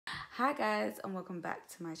Hi guys, and welcome back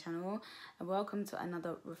to my channel, and welcome to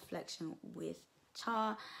another reflection with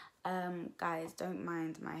Char. Guys, don't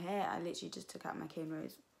mind my hair. I literally just took out my cane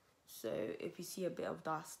rose, so if you see a bit of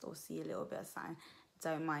dust or see a little bit of sign,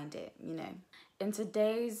 don't mind it, you know. In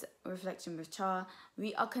today's reflection with Char,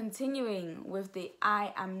 we are continuing with the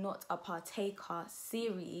I Am Not a Partaker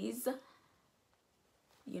series,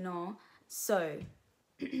 you know. So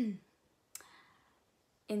in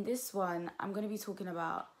this one, I'm going to be talking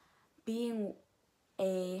about being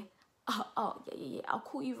a I'll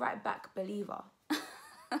call you right back believer.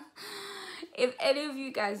 If any of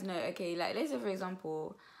you guys know, okay, like let's say for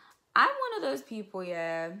example, I'm one of those people,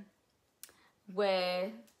 yeah,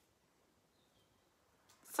 where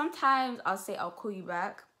sometimes I'll say I'll call you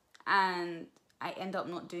back and I end up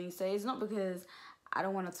not doing so. It's not because I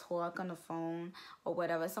don't want to talk on the phone or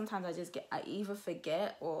whatever. Sometimes I either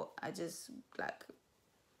forget or I just like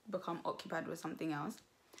become occupied with something else.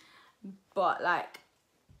 But like,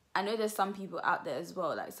 I know there's some people out there as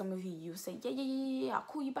well, like some of you say, yeah, I'll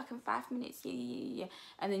call you back in 5 minutes, yeah,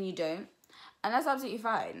 and then you don't. And that's absolutely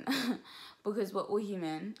fine, because we're all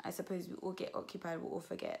human. I suppose we all get occupied, we all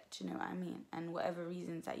forget, do you know what I mean? And whatever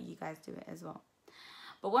reasons that you guys do it as well.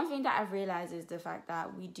 But one thing that I've realised is the fact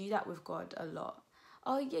that we do that with God a lot.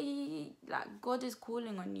 Oh, yeah, like God is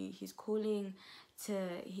calling on you. He's calling to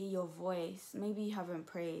hear your voice. Maybe you haven't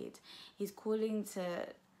prayed. He's calling to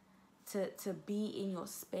be in your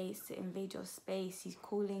space, to invade your space. He's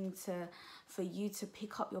calling for you to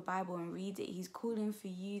pick up your Bible and read it. He's calling for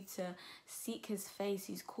you to seek his face.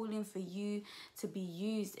 He's calling for you to be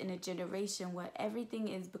used in a generation where everything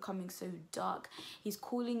is becoming so dark. He's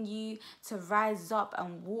calling you to rise up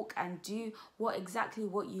and walk and do exactly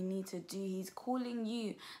what you need to do. He's calling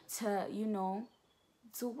you to, you know,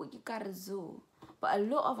 do what you gotta do. But a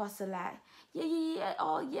lot of us are like, yeah,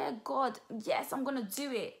 oh yeah, God, yes, I'm gonna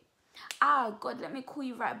do it. God, let me call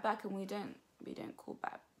you right back, and we don't call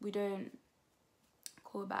back. We don't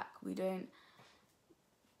call back. We don't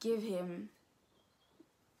give him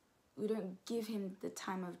the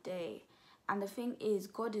time of day. And the thing is,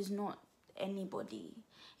 God is not anybody.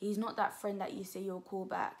 He's not that friend that you say you'll call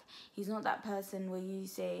back. He's not that person where you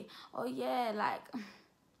say, oh yeah, like,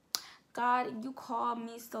 God, you call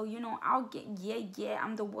me, so, you know, I'll get, yeah,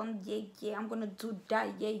 I'm the one, yeah, I'm gonna do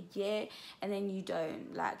that, yeah, and then you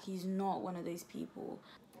don't. Like, he's not one of those people.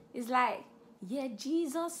 It's like, yeah,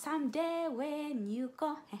 Jesus, I'm there when you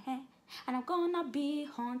go, and I'm gonna be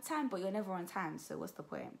on time, but you're never on time, so what's the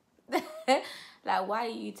point? Like, why are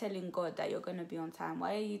you telling God that you're gonna be on time?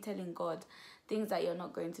 Why are you telling God things that you're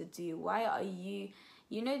not going to do? Why are you,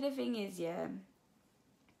 you know, the thing is, yeah,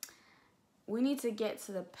 we need to get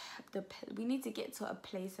to we need to get to a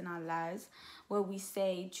place in our lives where we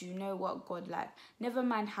say, do you know what, God, like, never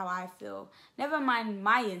mind how I feel, never mind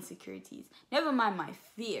my insecurities, never mind my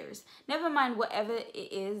fears, never mind whatever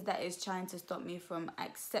it is that is trying to stop me from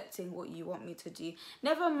accepting what you want me to do,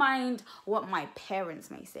 never mind what my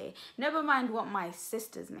parents may say, never mind what my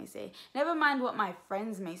sisters may say, never mind what my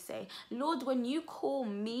friends may say. Lord, when you call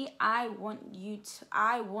me, I want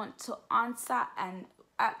to answer and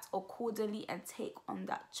act accordingly and take on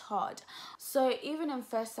that charge. So even in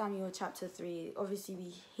 1 Samuel chapter 3,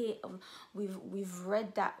 obviously we've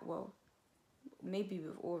read that. Well, maybe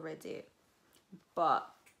we've all read it, but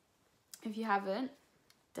if you haven't,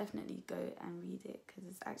 definitely go and read it, because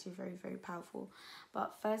it's actually very, very powerful.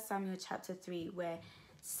 But 1 Samuel chapter 3, where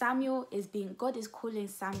God is calling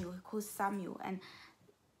Samuel. He calls Samuel, and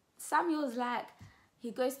Samuel's like,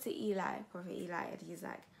 he goes to Prophet Eli, and he's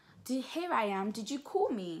like, here I am, did you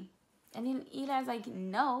call me? And then Eli's like,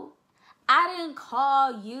 no, I didn't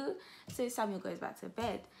call you. So Samuel goes back to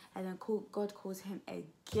bed, and then God calls him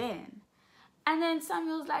again. And then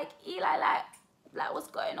Samuel's like, Eli, like what's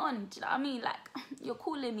going on? Do you know what I mean? Like, you're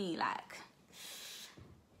calling me, like,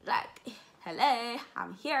 hello,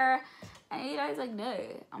 I'm here. And Eli's like, no,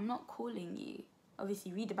 I'm not calling you.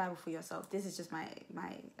 Obviously, read the Bible for yourself. This is just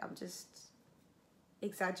I'm just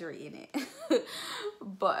exaggerating it.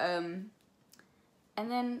 But and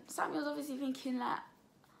then Samuel's obviously thinking, like,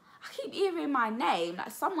 I keep hearing my name,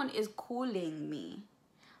 like someone is calling me,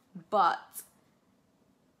 but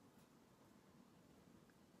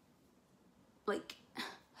like,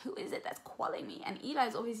 who is it that's calling me? And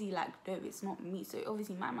Eli's obviously like, no, it's not me. So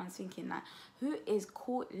obviously my man's thinking, like, who is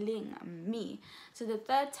calling me? So the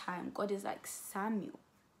third time, God is like, Samuel.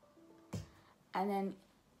 And then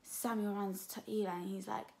Samuel runs to Eli, and he's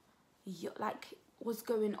like, what's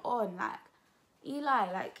going on? Like,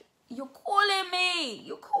 Eli, like, you're calling me.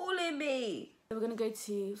 We're going to go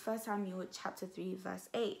to 1 Samuel chapter 3 verse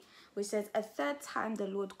 8, which says, "A third time the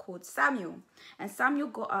Lord called Samuel. And Samuel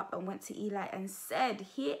got up and went to Eli and said,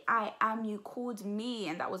 'Here I am, you called me.'"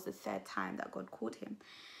 And that was the third time that God called him.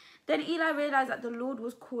 Then Eli realized that the Lord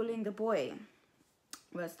was calling the boy.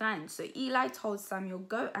 Verse 9, "So Eli told Samuel,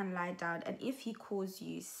 'Go and lie down, and if he calls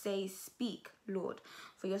you, say, Speak, Lord,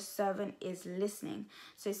 for your servant is listening.'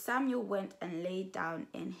 So Samuel went and lay down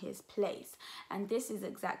in his place." And this is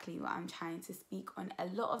exactly what I'm trying to speak on. A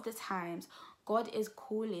lot of the times, God is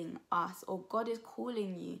calling us, or God is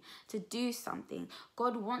calling you to do something.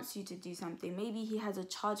 God wants you to do something. Maybe he has a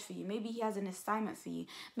charge for you. Maybe he has an assignment for you.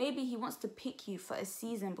 Maybe he wants to pick you for a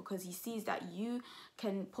season because he sees that you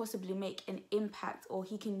can possibly make an impact, or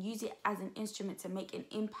he can use it as an instrument to make an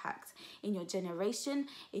impact in your generation,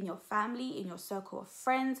 in your family, in your circle of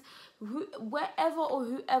friends, wherever or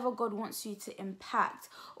whoever God wants you to impact,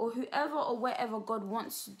 or whoever or wherever God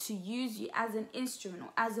wants to use you as an instrument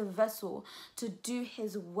or as a vessel to do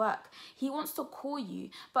his work. He wants to call you.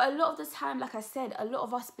 But a lot of the time, like I said, a lot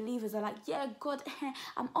of us believers are like, "Yeah, God,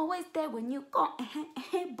 I'm always there when you go,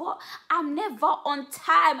 but I'm never on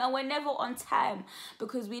time." And we're never on time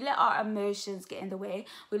because we let our emotions get in the way.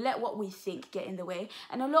 We let what we think get in the way.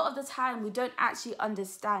 And a lot of the time, we don't actually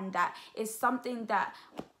understand that it's something that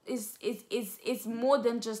is more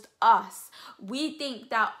than just us. We think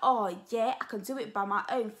that, "Oh yeah, I can do it by my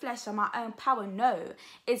own flesh and my own power." No,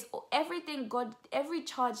 it's everything God, every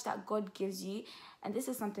charge that God gives you. And this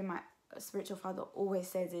is something my spiritual father always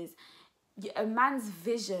says, is a man's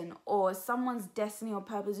vision or someone's destiny or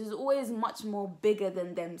purpose is always much more bigger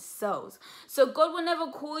than themselves. So God will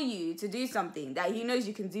never call you to do something that he knows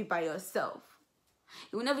you can do by yourself.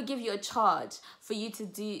 He will never give you a charge for you to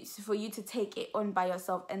take it on by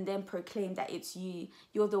yourself and then proclaim that it's you.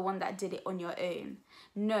 You're the one that did it on your own.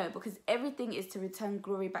 No, because everything is to return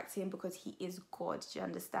glory back to him because he is God. Do you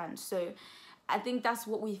understand? So I think that's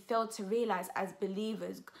what we fail to realize as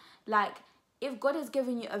believers. Like, if God has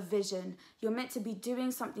given you a vision, you're meant to be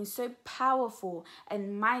doing something so powerful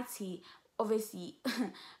and mighty. Obviously,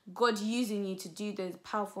 God using you to do those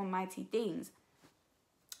powerful, mighty things.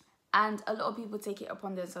 And a lot of people take it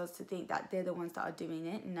upon themselves to think that they're the ones that are doing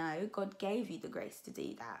it. No, God gave you the grace to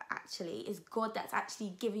do that. Actually, it's God that's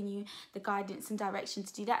actually giving you the guidance and direction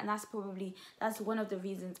to do that. And that's one of the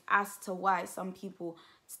reasons as to why some people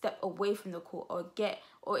step away from the call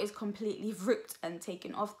or is completely ripped and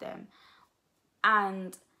taken off them.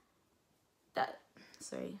 And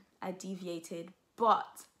I deviated,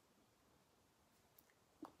 but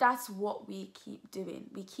that's what we keep doing.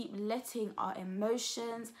 We keep letting our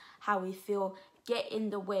emotions, how we feel, get in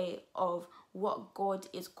the way of what God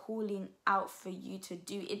is calling out for you to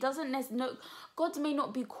do. It doesn't necessarily, God may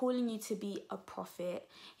not be calling you to be a prophet.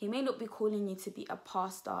 He may not be calling you to be a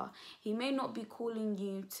pastor. He may not be calling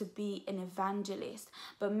you to be an evangelist,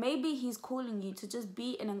 but maybe he's calling you to just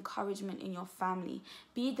be an encouragement in your family.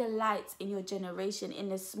 Be the light in your generation in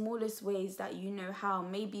the smallest ways that you know how.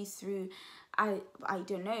 Maybe through, I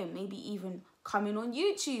don't know, maybe even coming on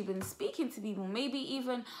YouTube and speaking to people, maybe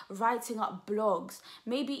even writing up blogs,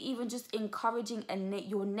 maybe even just encouraging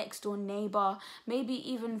your next door neighbor, maybe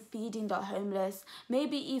even feeding the homeless,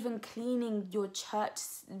 maybe even cleaning your church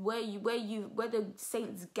where the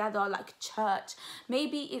saints gather, like church.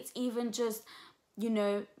 Maybe it's even just, you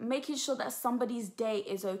know, making sure that somebody's day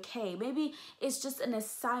is okay. Maybe it's just an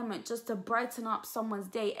assignment just to brighten up someone's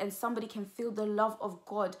day and somebody can feel the love of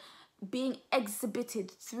God being exhibited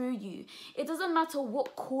through you. It doesn't matter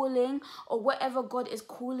what calling or whatever God is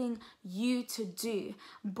calling you to do,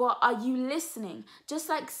 but are you listening? Just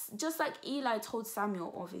like Eli told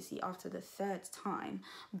Samuel, obviously after the third time,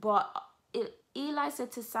 but Eli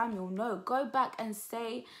said to Samuel, "No, go back and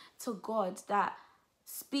say to God that,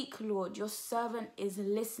 Speak, Lord, your servant is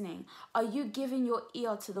listening." Are you giving your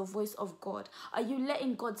ear to the voice of God? Are you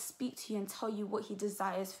letting God speak to you and tell you what he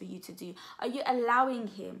desires for you to do? Are you allowing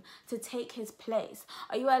him to take his place?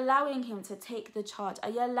 Are you allowing him to take the charge? Are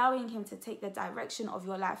you allowing him to take the direction of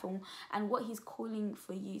your life and what he's calling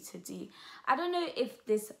for you to do? I don't know if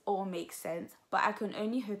this all makes sense, but I can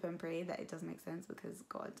only hope and pray that it does make sense because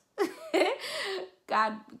God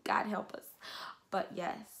help us. But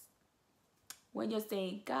yes, when you're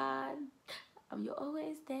saying, "God, you're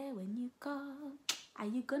always there when you call. Are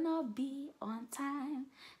you gonna be on time?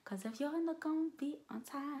 Because if you're not gonna be on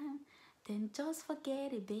time, then just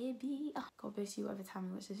forget it, baby." Oh, God bless you every time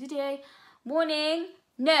you watch this video. Morning,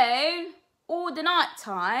 noon, or the night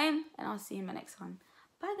time. And I'll see you in my next one.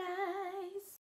 Bye, guys.